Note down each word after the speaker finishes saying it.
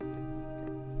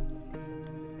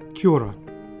Kia ora.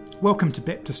 Welcome to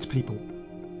Baptist People.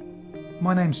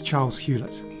 My name's Charles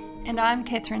Hewlett. And I'm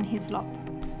Kathryn Heslop.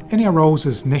 In our roles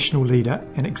as National Leader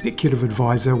and Executive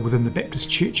Advisor within the Baptist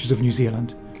Churches of New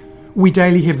Zealand, we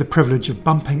daily have the privilege of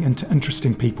bumping into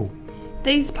interesting people.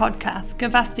 These podcasts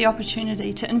give us the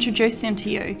opportunity to introduce them to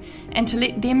you and to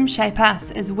let them shape us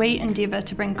as we endeavour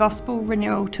to bring gospel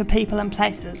renewal to people and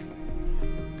places.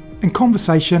 In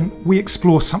conversation, we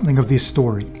explore something of their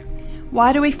story.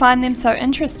 Why do we find them so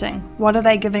interesting? What are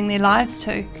they giving their lives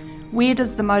to? Where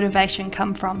does the motivation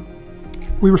come from?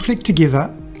 We reflect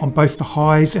together on both the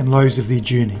highs and lows of their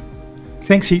journey.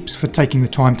 Thanks heaps for taking the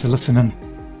time to listen in.